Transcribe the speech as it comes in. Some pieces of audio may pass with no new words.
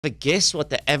a guess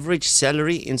what the average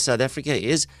salary in South Africa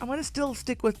is? I want to still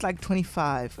stick with like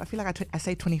 25. I feel like I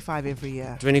say 25 every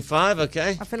year. 25,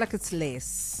 okay. I feel like it's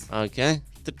less. Okay.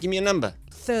 Give me a number.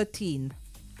 13.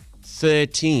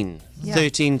 13. Yeah.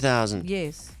 13,000.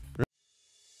 Yes.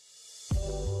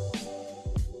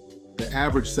 The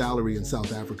average salary in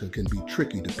South Africa can be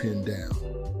tricky to pin down.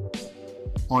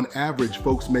 On average,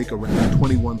 folks make around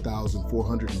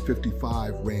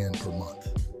 21,455 Rand per month.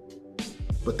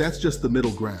 But that's just the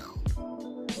middle ground.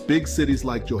 Big cities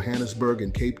like Johannesburg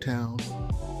and Cape Town,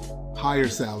 higher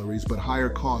salaries but higher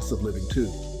costs of living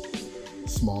too.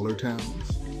 Smaller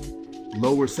towns,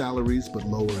 lower salaries but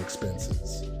lower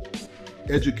expenses.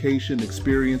 Education,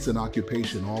 experience, and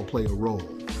occupation all play a role.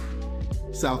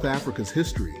 South Africa's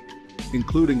history,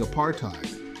 including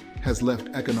apartheid, has left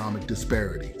economic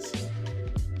disparities.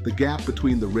 The gap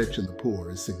between the rich and the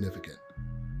poor is significant.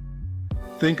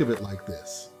 Think of it like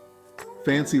this.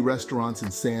 Fancy restaurants in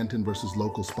Sandton versus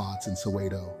local spots in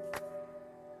Soweto.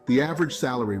 The average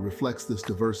salary reflects this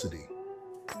diversity.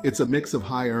 It's a mix of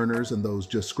high earners and those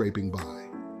just scraping by.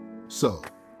 So,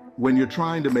 when you're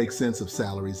trying to make sense of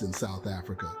salaries in South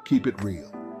Africa, keep it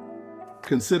real.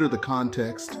 Consider the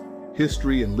context,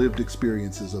 history, and lived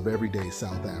experiences of everyday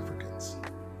South Africans.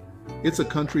 It's a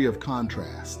country of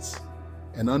contrasts,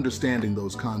 and understanding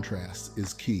those contrasts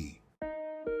is key.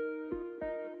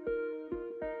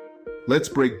 Let's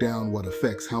break down what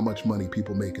affects how much money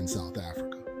people make in South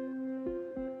Africa.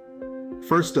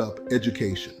 First up,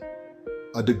 education.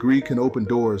 A degree can open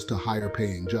doors to higher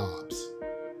paying jobs.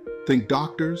 Think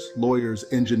doctors, lawyers,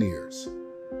 engineers.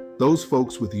 Those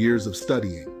folks with years of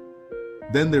studying.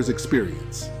 Then there's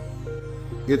experience.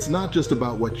 It's not just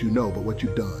about what you know, but what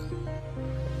you've done.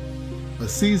 A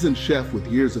seasoned chef with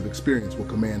years of experience will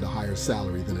command a higher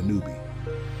salary than a newbie.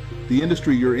 The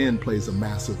industry you're in plays a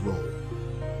massive role.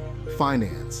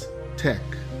 Finance, tech,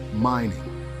 mining.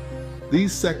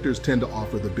 These sectors tend to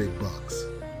offer the big bucks.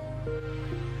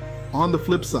 On the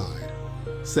flip side,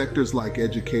 sectors like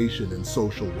education and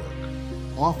social work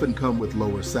often come with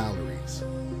lower salaries.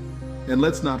 And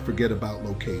let's not forget about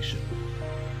location.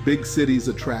 Big cities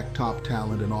attract top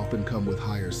talent and often come with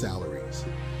higher salaries.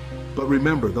 But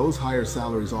remember, those higher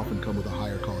salaries often come with a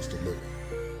higher cost of living.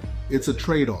 It's a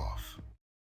trade-off.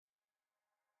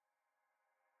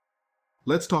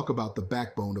 Let's talk about the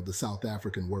backbone of the South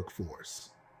African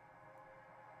workforce.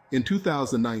 In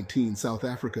 2019, South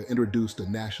Africa introduced a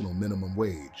national minimum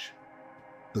wage.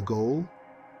 The goal?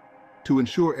 To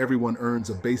ensure everyone earns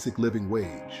a basic living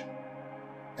wage.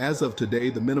 As of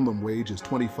today, the minimum wage is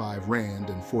 25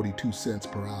 Rand and 42 cents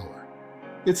per hour.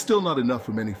 It's still not enough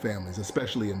for many families,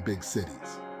 especially in big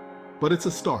cities. But it's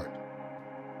a start.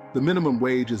 The minimum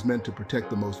wage is meant to protect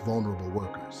the most vulnerable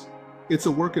workers. It's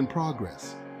a work in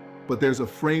progress, but there's a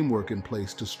framework in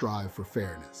place to strive for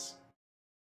fairness.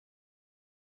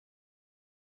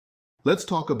 Let's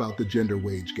talk about the gender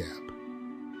wage gap.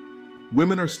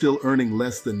 Women are still earning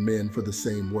less than men for the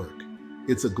same work.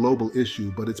 It's a global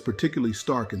issue, but it's particularly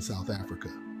stark in South Africa.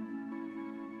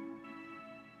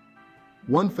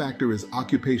 One factor is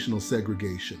occupational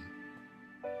segregation.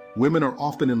 Women are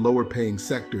often in lower paying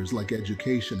sectors like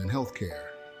education and healthcare.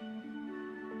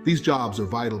 These jobs are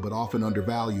vital but often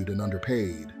undervalued and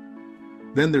underpaid.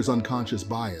 Then there's unconscious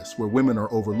bias, where women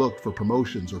are overlooked for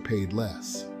promotions or paid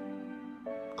less.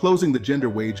 Closing the gender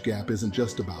wage gap isn't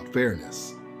just about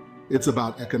fairness. It's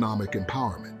about economic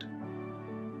empowerment.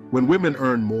 When women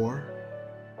earn more,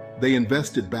 they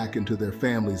invest it back into their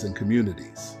families and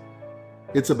communities.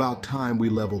 It's about time we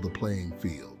level the playing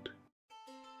field.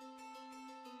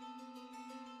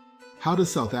 How does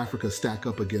South Africa stack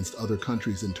up against other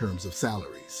countries in terms of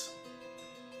salaries?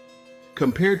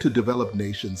 Compared to developed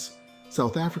nations,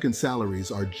 South African salaries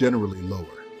are generally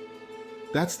lower.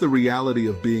 That's the reality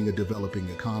of being a developing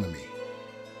economy.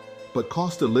 But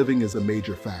cost of living is a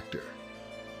major factor.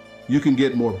 You can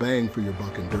get more bang for your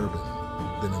buck in Durban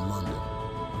than in London.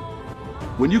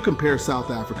 When you compare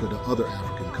South Africa to other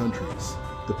African countries,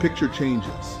 the picture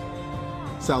changes.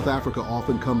 South Africa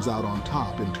often comes out on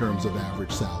top in terms of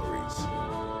average salaries.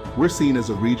 We're seen as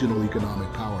a regional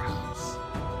economic powerhouse.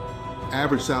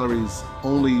 Average salaries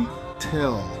only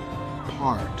tell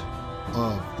part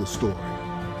of the story.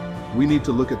 We need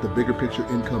to look at the bigger picture: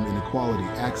 income inequality,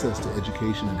 access to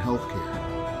education and healthcare,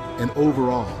 and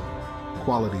overall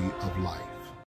quality of life.